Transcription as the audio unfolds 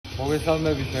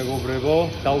მოგესალმებით მეგობრებო,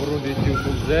 დავბრუნდით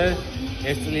YouTube-ზე.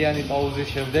 წლიანი პაუზის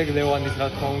შემდეგ ლევანის რა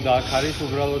თქმა უნდა აქ არის,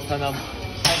 უბრალოდ სანამ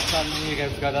ხალხთან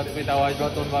მიიღებს გადაწყვეტა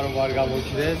ვაჟბატონმა რომ არ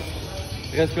გამოჩნდეს.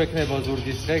 დღეს გვექნება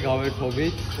ზურგის დღე,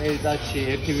 გავერთობით. წელიწადში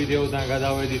ერთი ვიდეოდან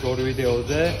გადავედით ორ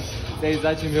ვიდეოზე.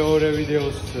 წელიწადში მეორე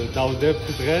ვიდეოს დავდებთ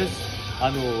დღეს.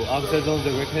 ანუ ამ სეზონზე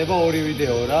გვექნება ორი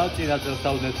ვიდეო რა, წინა წელს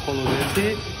დავდეთ მხოლოდ ერთი.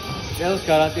 წელს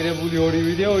გარანტირებული ორი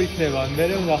ვიდეო იქნება, მე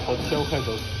ვნახოთ,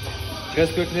 შევხედოთ. დღეს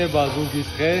გვექნება ზურგის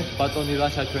დღე, ბატონი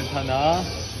ლაშა ჩვენთანაა.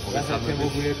 გასაცემ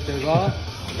მოგვიერთდება,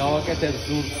 გავაკეთებ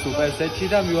ზურგს სუპერსეტში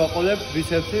და მივაყოლებთ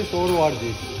ბიცებსის ორ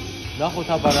ვარჯიშს. ნახოთ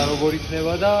აბა რა როგორ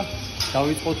იქნება და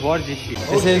დავიწყოთ ვარჯიში.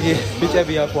 ესე იგი,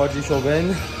 ბიჭები აქ ვარჯიშობენ.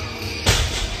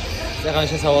 წეგან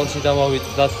შესავალში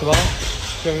დავავიწყდ დასმა.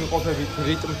 ჩვენ ვიმყოფებით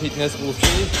რიტმ ფიტნეს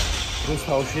კლუბში,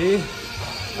 რუსთავში.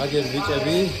 აგერ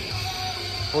ბიჭები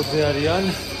 20 არიან.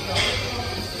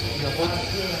 ნახოთ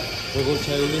როგორ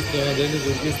ჩაივლის დღევანდელი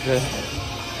ზურგის დღე.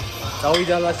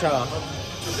 წავიდა ლაშა.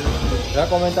 რა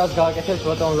კომენტარს გააკეთებთ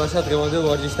ბატონ ლაშა დღევანდელ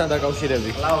ვარჯიშთან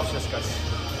დაკავშირებით? კლავს შესკაცი.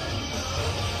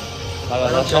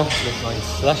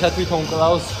 ლაშა თვითონ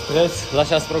კლავს დღეს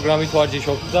ლაშას პროგრამით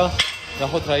ვარჯიშობს და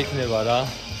ნახოთ რა იქნება რა.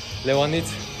 ლევანიც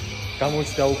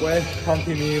გამოჩნდა უკვე,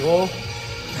 ხანთი მიიღო.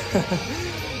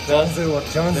 ჯანზე ვარ,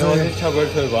 ჯანზე. ლევანიც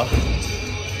ჩაგვერთვება.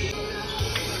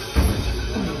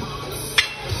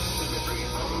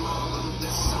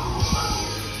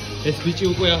 ეს ბიჭი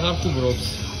უკვე აღარ ხუმრობს.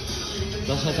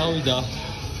 ლაშა წავიდა.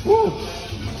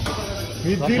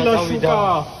 მიდი ლაშუკა.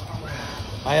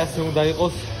 აი ასე უნდა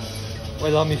იყოს.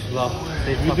 ყველა მისვლა.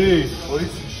 მიდი.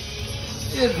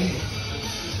 ერთი.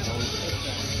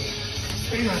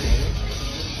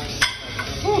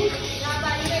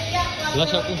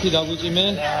 ლაშა კუნთი დაგვიჭიმე.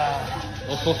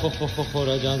 ოხო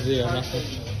რა ჯანზეა ნახე.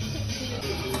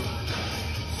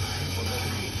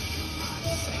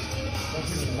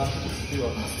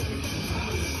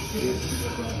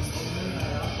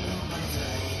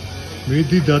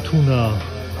 მიდი დათუნა.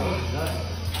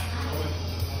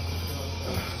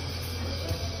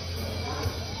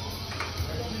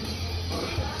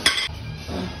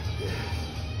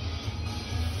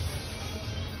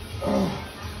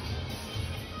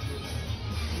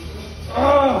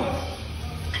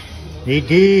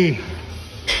 მიდი.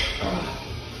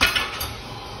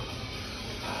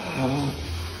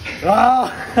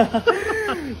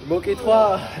 მოკითხვა,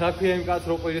 რა ქვია იმ კაცს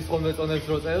რო ყვირის ხოლმე წონებს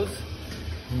რო წევს?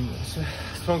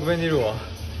 სტრონგმენი როა.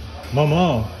 მამა?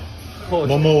 ხო.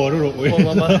 მამა ვარო რო ყვირის. ხო,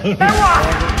 მამა.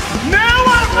 მე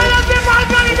ვარ ყველაზე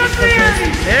მაგარი და წლიანი.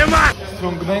 ემა.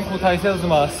 სტრონგმენ ქუთაისელს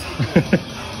მას.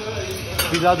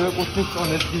 ვიდად ვეკუთვნის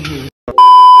წონებს გიჟური.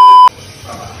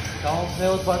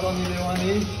 დავხსნეოთ ბატონი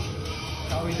ლევანი.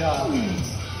 წავიდა.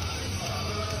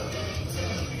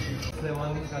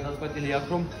 ლევანის გადაწყვეტილი აქვს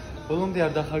რომ ბოლომდე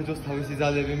არ დახარჯოს თავისი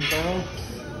ძალები, იმიტომ რომ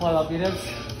ხვალაპირებს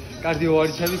კარდიო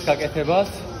ვარჯიშების გაკეთებას.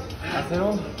 ასე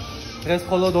რომ დღეს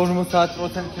მხოლოდ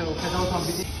 50% შევხედავთ ამ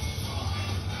ბიჭს.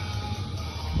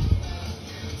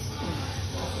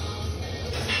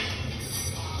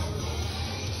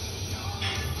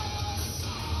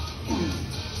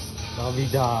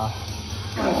 დავიდა.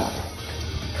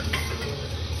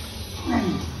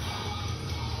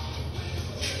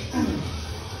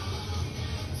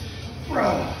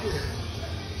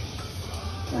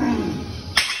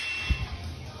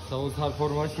 საოცარ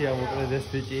ფორმაშია მოკლედ ეს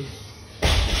ბიჭი.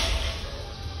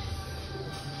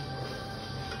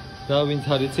 და ვინც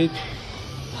არიცით,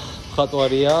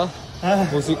 მხატვარია,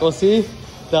 მუსიკოსი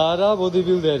და არა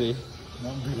ბოდიბილდერი.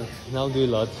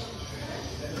 ნამდვილად.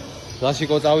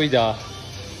 ლაშიკო წავიდა.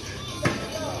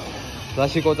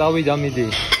 ლაშიკო წავიდა, მიდი.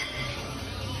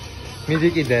 მიდი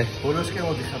კიდე. ბოლოს კი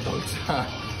მოდიხარ დავიცა.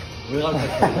 ვეღარ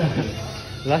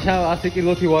ლაშა 100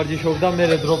 კილოთი ვარჯიშობდა,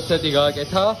 მერე დროპ სეტი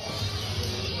გააკეთა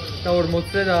და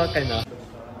 40-ზე დააყენა.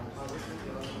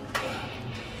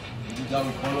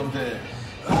 დავი ბოლომდე.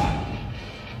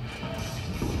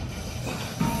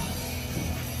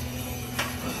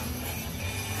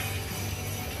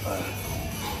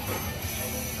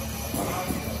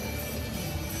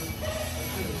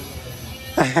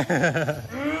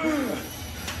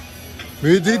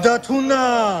 მიდი დათუნა.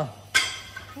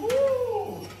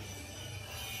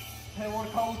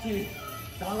 ვორკაუთი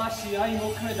დალაში აი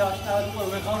მოქმედა და უკვე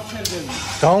ვეღარ ჩერდები.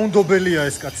 დაუნდობელია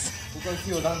ეს კაცი. უკვე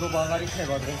სიო დანდობა აღარ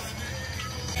იქნება დღეს.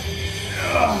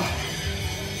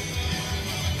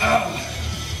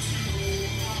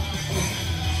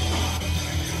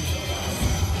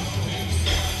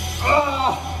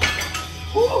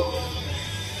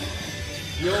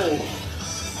 Yo.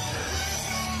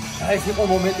 ეს იყო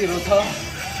მომენტი როცა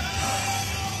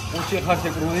უჩი ხარ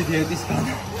შეკრული დიეტისგან.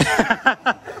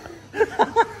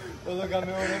 ყველა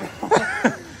გამეორება.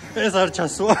 ეს არ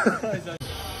ჩასვა.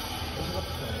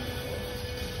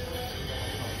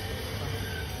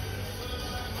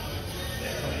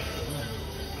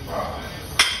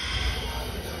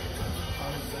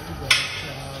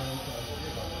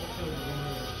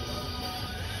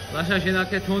 ლაშა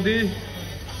შენაკეთ მოდი.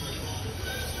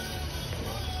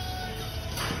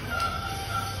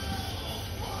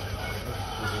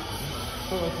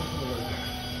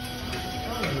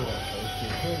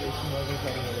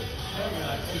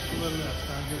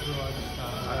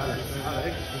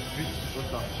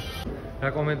 რა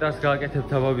კომენტარს გააკეთებ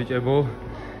თაბა ბიჭებო?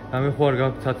 გამიხوار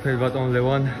გაქვთ სათქმელი ბატონ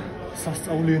ლევან.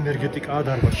 სასწაული ენერგეტიკაა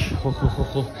დარბაზში.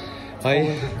 ხო. აი,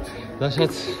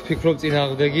 ლაშაც ფიქრობ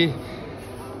წინააღმდეგი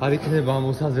არ იქნება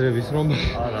მოსაზრების რომ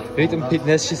რიტმ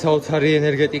ფიტნესში საოცარი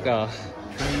ენერგეტიკაა.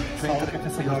 ჩვენ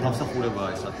საკეთესი გამსახურებაა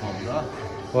ეს რა თქმა უნდა.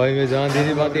 ვაიმე ძალიან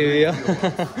დიდი პატივია.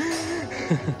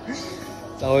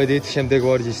 წავედით შემდეგ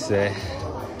ვარჯიშზე.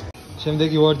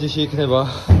 შემდეგი ვარჯიში იქნება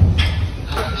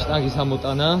შტანგის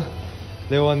ამოტანა.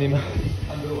 ლევანიმ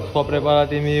სხვა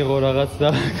პრეპარატი მიიღო რაღაც და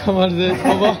კამარზე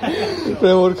ეწყობა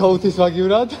პრე-ვორკაუთის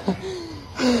ვაგივრად.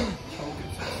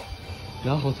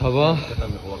 ნახავთ აბა.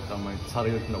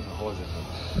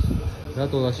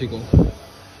 რატო ლაშიკო?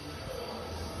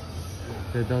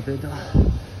 დედა.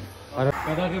 არა,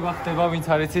 გადაღება ხდება ვინც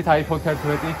არ იცით iPhone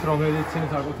 11-ით, რომელიც ცენ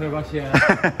საკუთრებაშია.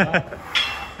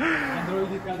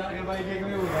 Android-ით გადაღება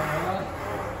იგეგმებოდა, მაგრამ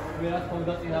ვერაც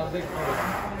ხონდა წინააღმდეგ.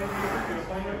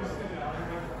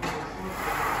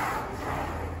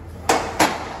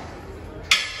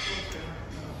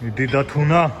 იდი და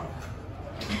თუნა.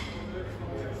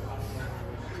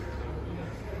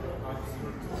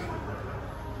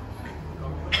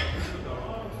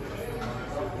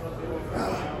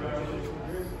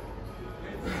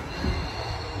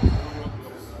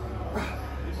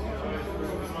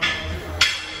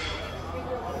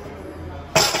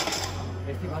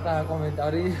 პატარა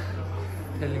კომენტარი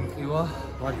თელი მყივა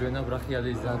მარჯვენა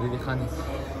ბრახიალის ძალიან დიდი ხანი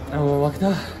წამოვაქდა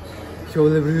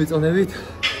შეულებრივი წონებით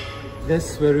დღეს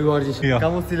ვერ ვივარჯიში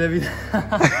გამოცდილებით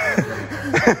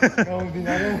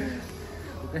გამომდინარე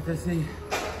უკეთესი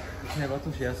იქნება თუ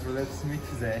შეასრულებს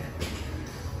მითზე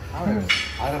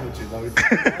არა მოჭი დავით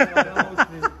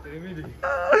მიდი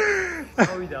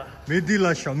გავიდა მიდი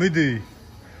ლაშა მიდი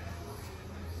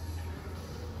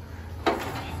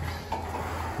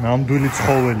ნამდვილი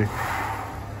ცხოველი.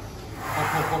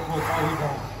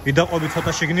 იდაყვები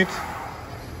ცოტა შიგნით.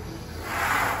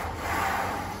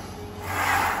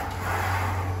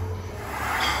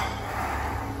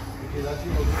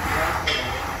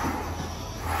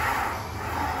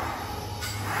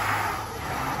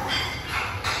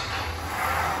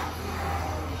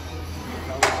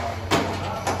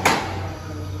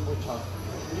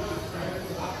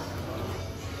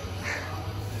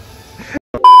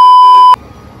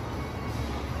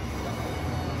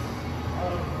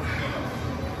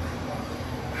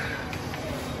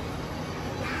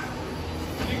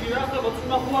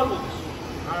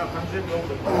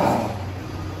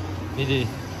 მიდი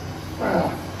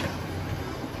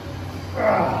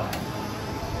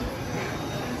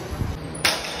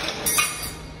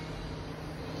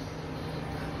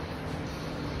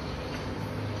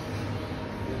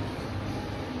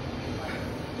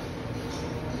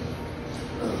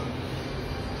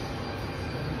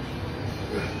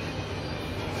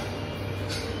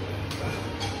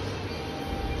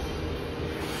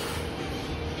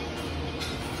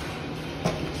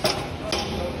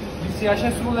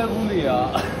შესრულებულია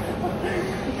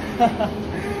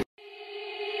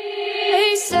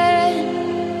They said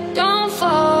don't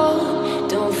fall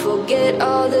don't forget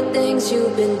all the things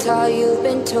you've been taught you've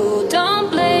been told don't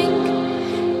blink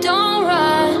don't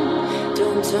run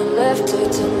don't turn left or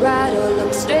turn right or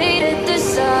look straight at the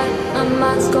sun my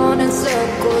mind's going in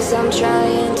circles I'm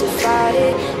trying to fight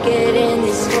it getting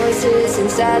these voices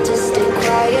inside to stay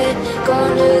quiet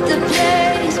going to the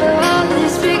place where all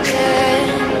this began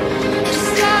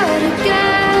start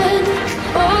again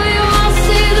oh you won't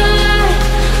see the light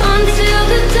until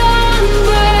the dawn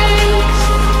breaks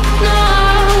no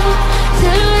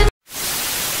till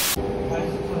it's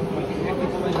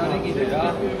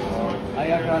აი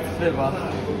აქ რაც ხდება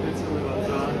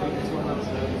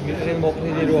მითხენ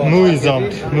მოყნილი როა ნუ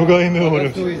იზამთ ნუ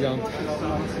გაიმეორებთ ნუ იზამთ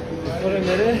თორე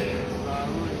მე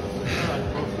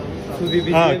სუდი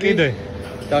ბიძები კიდე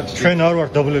ჩვენ არ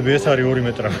ვართ დაბლები ეს არის 2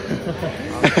 მეტრა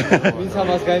ვინც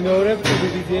ამას გაიმეორებს სუდი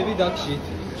ბიძები დაქშით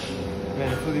მე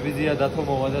სუდი ბიძია დათო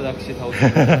მოვა და დაქშით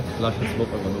აუცილებლად ლაშას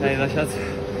მოყვება აი ლაშაც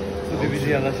სუდი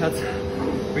ბიძია ლაშაც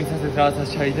ვინც ასეთ რაღაცას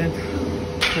ჩაიდენთ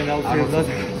ჩვენ აუცილებლად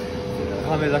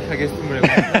ღამე ლაშა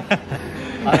გესტუმრება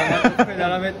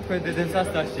არამედ თქვენ დედემსაც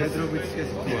დასჭირს. დედრობით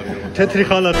სქესი თუ არის. თეთრი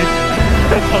ხალათი.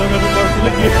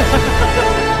 თავგადასავლელი.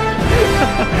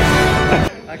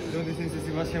 აქ ზონის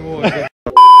ინსტიტუტი შემოვარდა.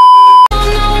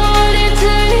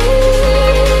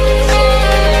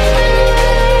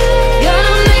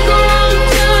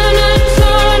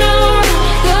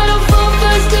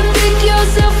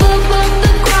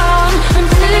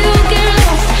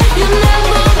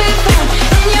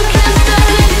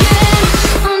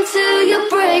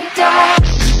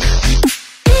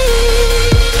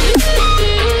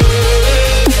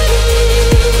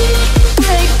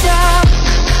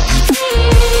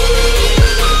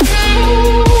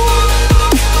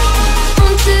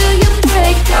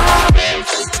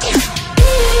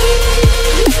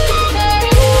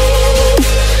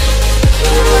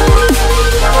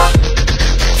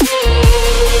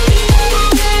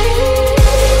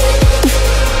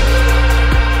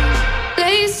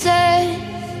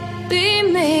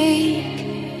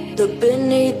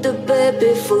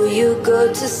 Before you go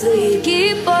to sleep,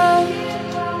 keep on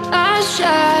our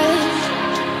shine.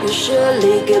 You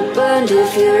surely get burned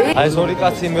if you're. აი ზორი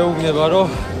კაცი მეუბნება რომ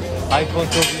iPhone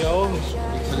თოგიაო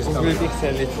Google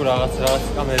Pixel-ი თუ რაღაც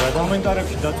კამერა და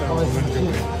კომენტარებში დაწერო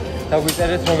კომენტები.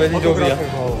 დაგვიწერეთ რომელი ჯობია.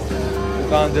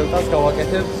 უკან დელტას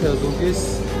გავაკეთებთ ზურგის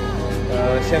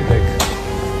შემდეგ.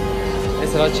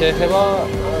 ეს რაც შეეხება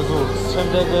ზურგს.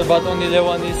 შემდეგ ბატონი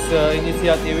ლევანის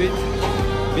ინიციატივით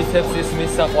ბიცებსის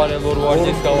მის საყვარელ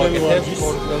ვარჯიშს გავაკეთებ,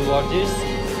 ორ ვარჯიშს.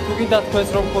 თუ გინდა თქვენს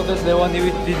რომ გქონდეს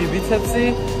ლევანივით დიდი ბიცებსი,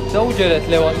 დაუჯერეთ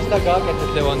ლევანის და გააკეთეთ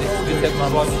ლევანის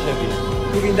ბიცებსის ვარჯიშები.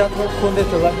 თუ გინდა რომ გქონდეს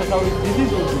ლაშასავით დიდი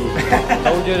ზურგი,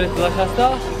 დაუჯერეთ ლაშას და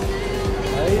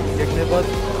აი გეკნებათ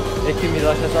ექიმი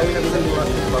ლაშასავით დიდი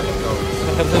ზურგის ვარჯიშს.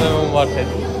 ხებზე მომმართეთ.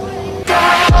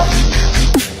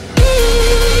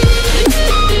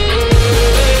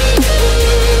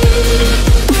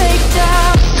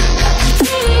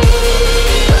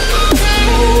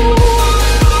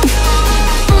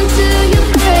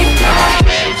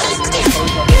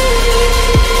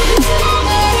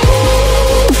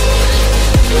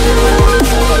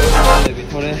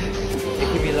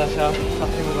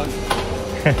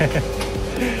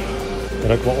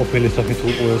 რა ყოფილი სახით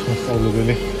უყურეს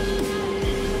მოსწავლებელი.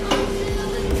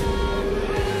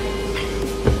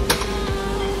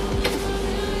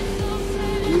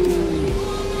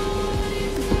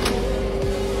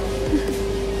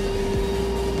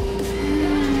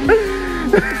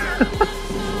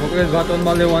 მოკლედ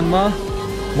ბატონმა ლევანმა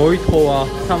მოითხოვა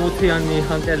 60-იანი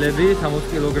ხანტელები, 60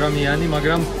 კილოგრამიანი,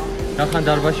 მაგრამ ნახან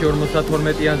დარბაზში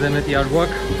 52-იანზე მეტი არ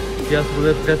გვაქვს.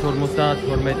 შეასრულებს დღეს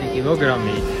 52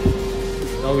 კილოგრამი.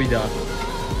 დავიდა.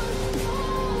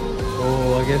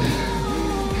 აგერ.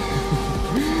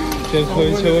 ჩემს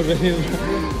ხოი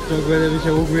შევაგდები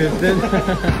შევუგვიერთდენ.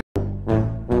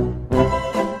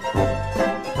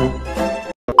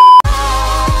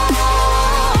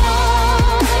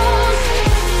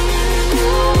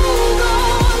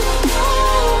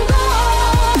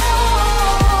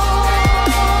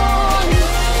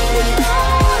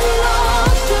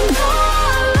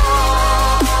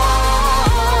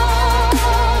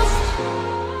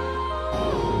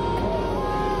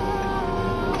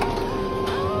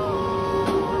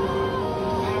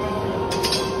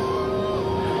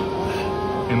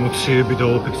 ემოციები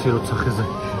დავაფიქსიროთ სახეზე.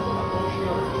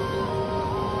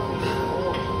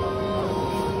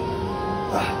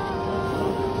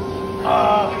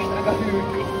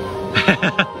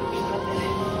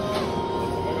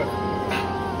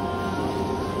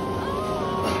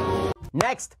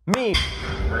 Next, me.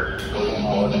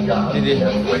 დიდი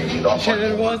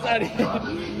შეერბოს არის.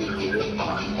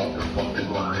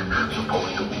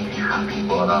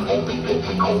 But I'm only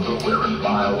getting colder, with a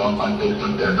smile on my face,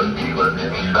 and there's a feeling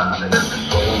inside. And it's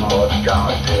so much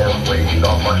goddamn weight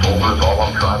on my shoulders. All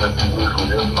I'm trying to do is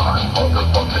live my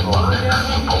motherfucking life. I'm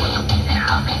supposed to be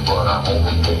happy, but I'm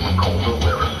only getting colder,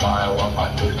 with a smile on my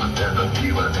face, and there's a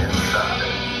feeling inside.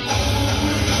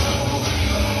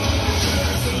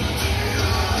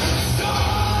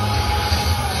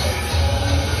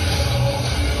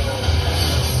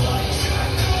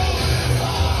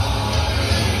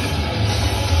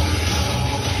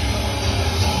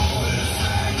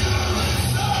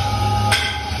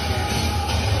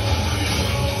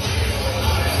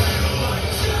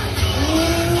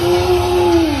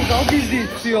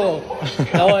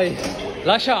 დავაი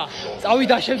ლაშა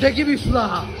წავიდა შემდეგი მისვლა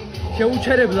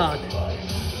შეუჩერებლად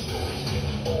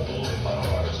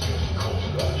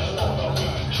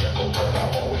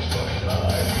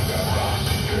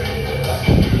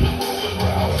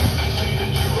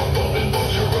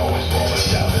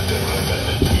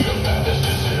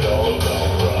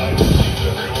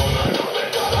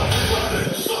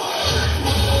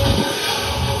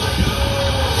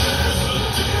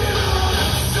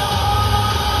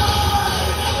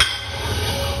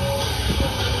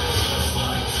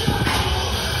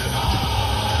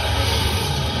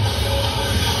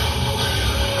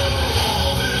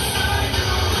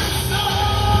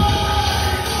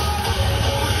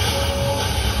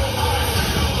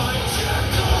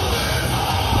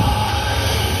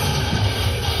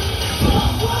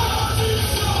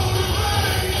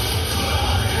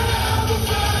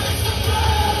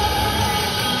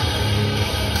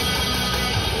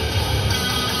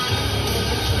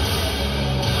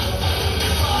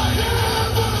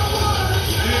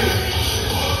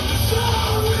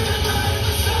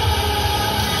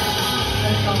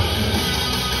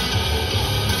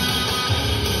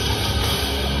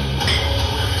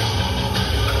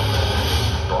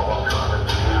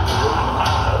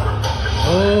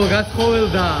ო,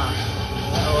 გაცხოველდა.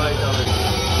 დავაი დავაი.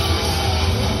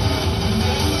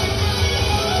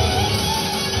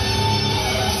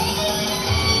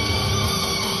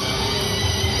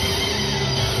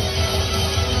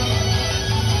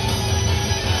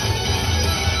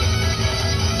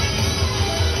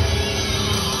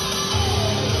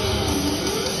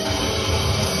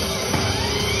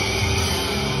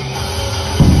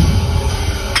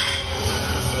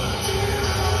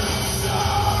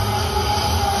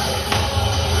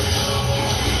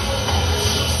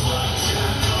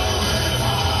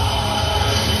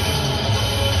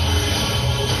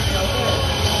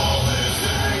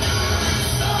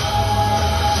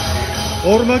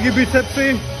 ორმაგი ბიცეპსი.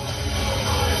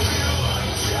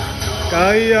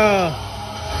 კაია.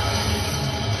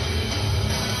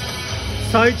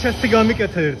 საით ჩესტი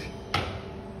გამიკეთე ერთი.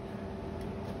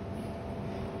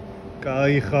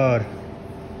 კაი ხარ.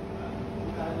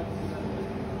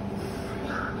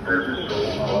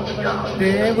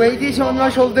 Weight is on my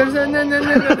shoulders.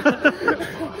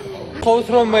 Qos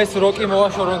რომ ეს როკი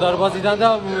მოვაშორონ დარბაზიდან და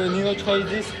ნინო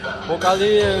ჩხეიძის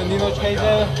ვოკალი ნინო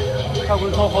ჩხეიძე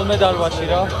თაგულთან ხოლმე დარბაზში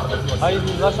რა. აი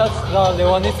ლაშას და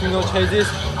ლევანის ნინო ჩხეიძის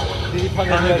დიდი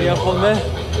ფანები არიან ხოლმე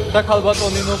და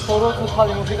ქალბატონ ნინოს ხორო თუ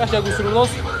ხალი მუსიკა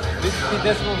შეგვისრულოს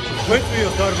ვიდეს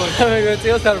გვეწიოს დარბაზში.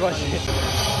 გვეწიოს დარბაზში.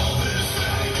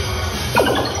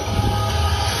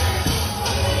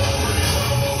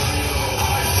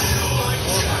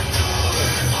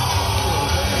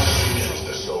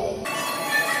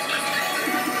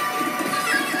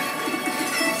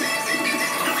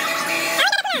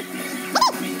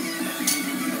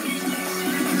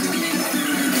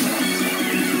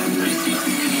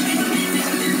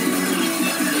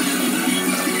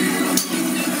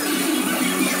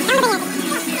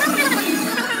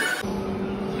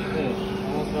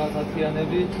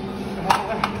 Янები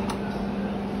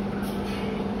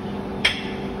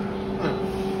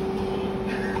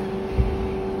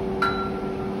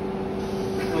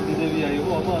მოდიდები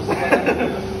აიღო აბა ასე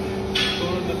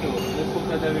ეს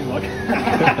კონკრეტები მაქვს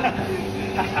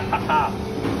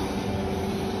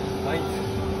აი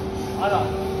არა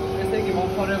ესე იგი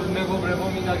მეგობრებო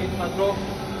მინდა გითხრათ რომ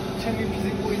ჩემი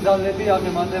ფიზიკური ძალები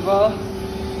აღემატება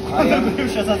აი ამ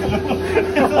შესაძლებლობებს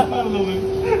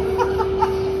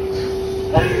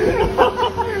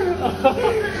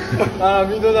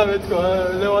მინდოდა მეთქვა,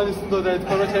 ლევანის უნდოდა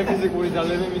ეთქვა, რომ ჩემი ფიზიკური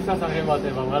ძალები მისას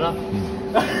აღემატება, მაგრამ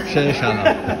შეეშალა.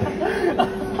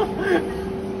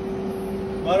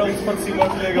 მაგრამ უცხო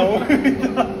სიმართლე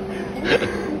გამოვიდა.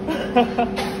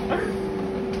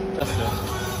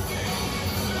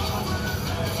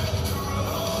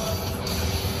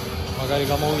 მაგარი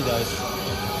გამოვიდა ეს.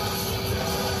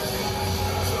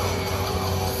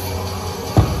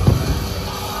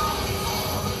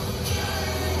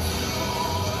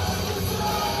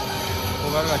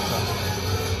 Vargacha.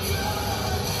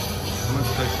 Comment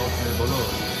tu fais les bolos?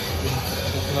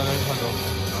 C'est la même chose.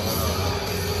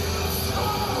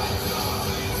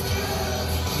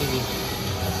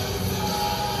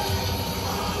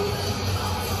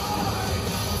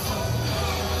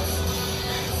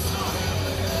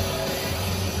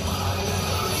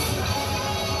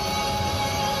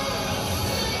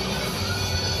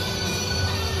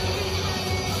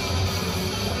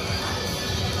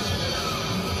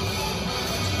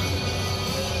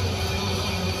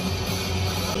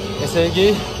 ესე იგი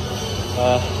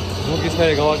ზურგის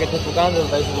მერე გავაკეთეთ უკან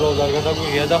და ეს უბრალოდ არ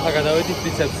გადაგვიღია და ხა გადავედით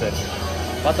ბიცეპსზე.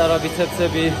 პატარა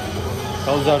ბიცეპსები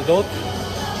გავზარდოთ.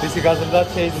 ისი გაზრდათ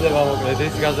შეიძლება მოკლედ,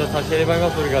 ისი გაზრდათ შეიძლება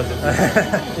იმას ვერ გაზრდათ.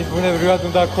 ის ბუნებრივად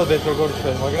უნდა გქონდეთ როგორც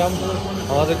ჩვენ, მაგრამ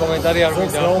ამაზე კომენტარი არ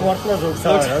გვინდა. გაუმართლა ზოგს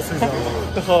არა, სიზამო.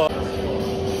 ხო.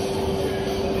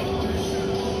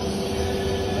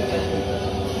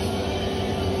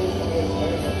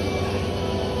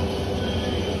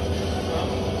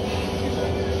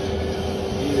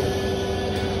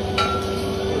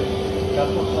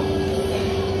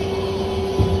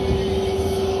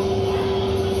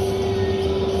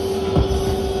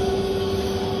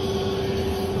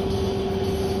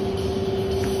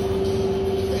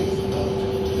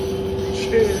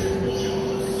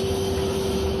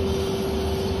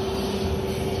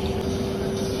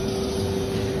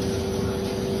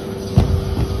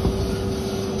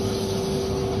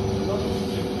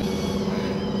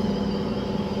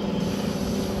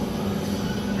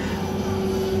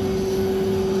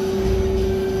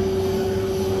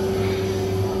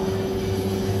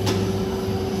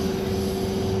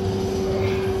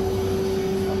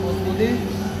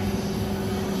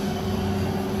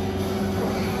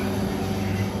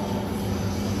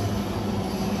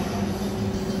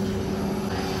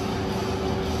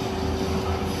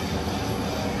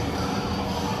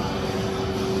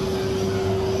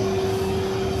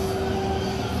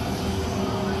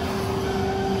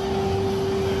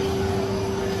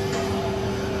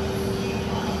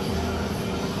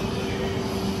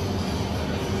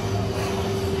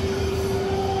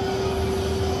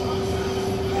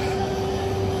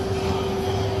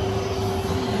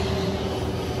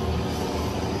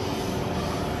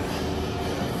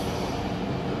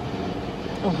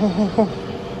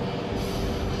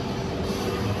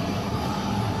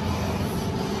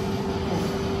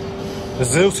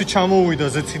 ზევსი ჩამოვიდა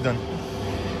ზეციდან.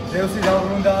 ზევსი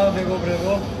დავბრუნდა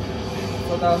მეგობრებო.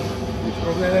 ცოტა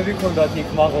პრობლემები ჰქონდათ იქ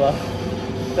მაღლა.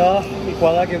 და იქ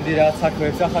ვალაგებდი რა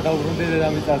საქმეებს, ახლა დავბრუნდი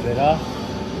დედამიწაზე რა.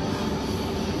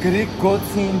 Greek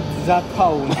gods in that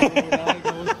town.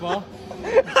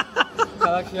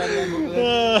 ქალაქში არიან მოკლედ.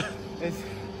 ეს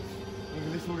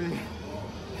ინგლისური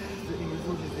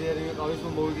ძიერი ვიყავით,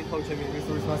 რომ მოვიკითხავ ჩემი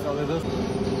ინგლისურის მასწავლებლებს.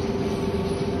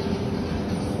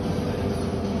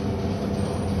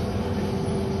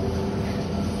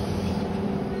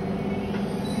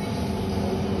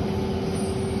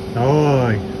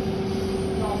 Давай.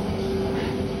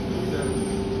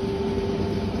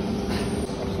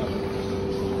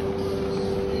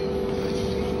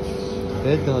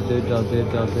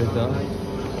 Деда.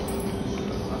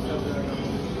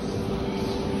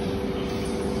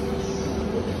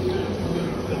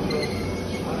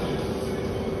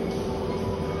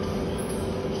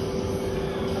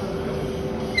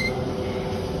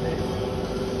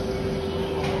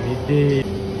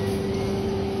 Иди.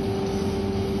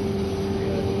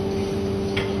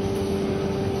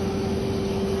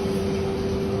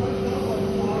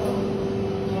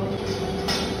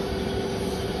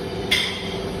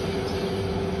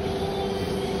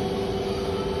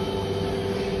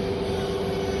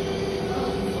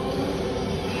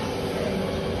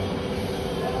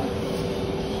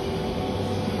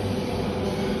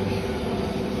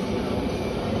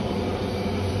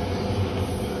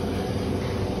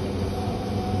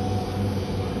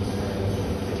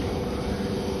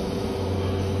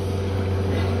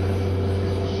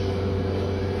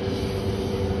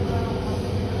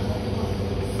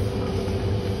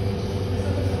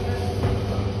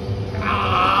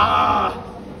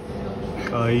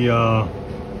 Kaya.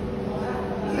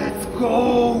 Let's go.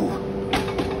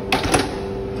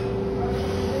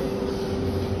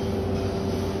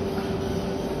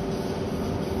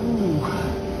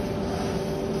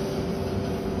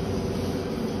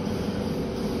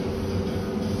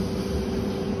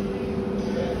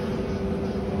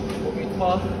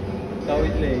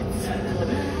 დავიდლეიც.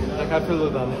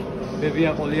 საქართველოდან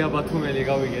ბებია ყოლია ბათუმელი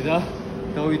გავიგე და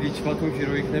დავიდი ბათუმში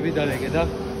რო იქნები დალეკე და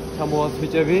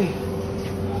ჩამოვაცვიჭები.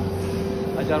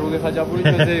 აჭარული ხაჭაპური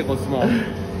ჩვენზე იყოს მაო.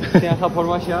 შენ ახლა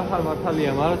ფორმაში ახარ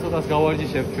მართალია, მაგრამ ცოტას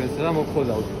გავარჯიშებ ჩვენს და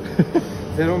მოგხოდავთ.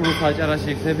 ზე რომ რუს აჭარაში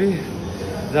იქნები,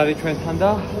 ზარი ჩვენთან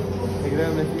და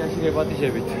ეგრევე მესიაში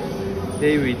გეპატიჟებით.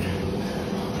 დეივიდ.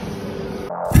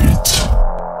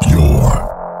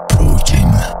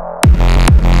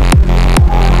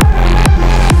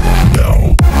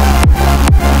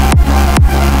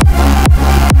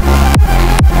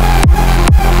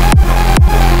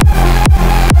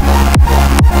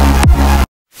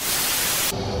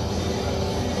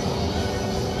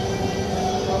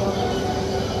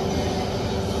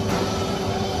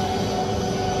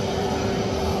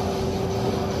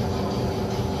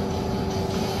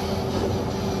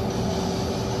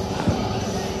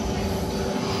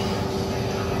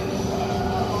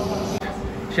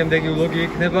 შემდეგი ვლოგი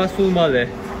იქნება სულ მალე.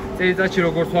 წელიწადში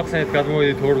როგორც ვახსენეთ,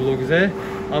 გადმოვიდით ორ ვლოგზე.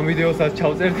 ამ ვიდეოსაც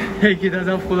ჩავწერთ, იქიდან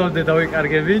დავხულავდე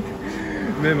დავიკარგებით.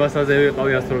 მე მასაზე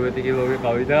ვიყავი 108 კილო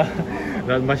ვიყავი და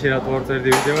მაშინ რატო არ წერდი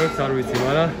ვიდეოებს, არ ვიცი,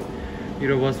 მაგრამ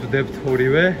პირობას ვდებთ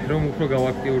ორივე, რომ უფრო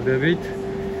გავაქტიურდებით.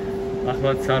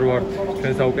 ახლაც არ ვართ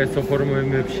ჩვენ საუკეთესო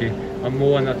ფორმებში. ამ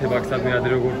მოვანათებ აქ სადმე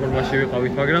ადრე როგორ ფორმაში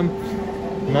ვიყავით, მაგრამ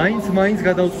მაინც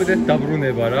გადავწყვიტეთ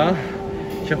დაბრუნება რა.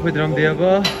 შეხვედრამდე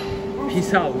აბა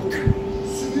Peace out.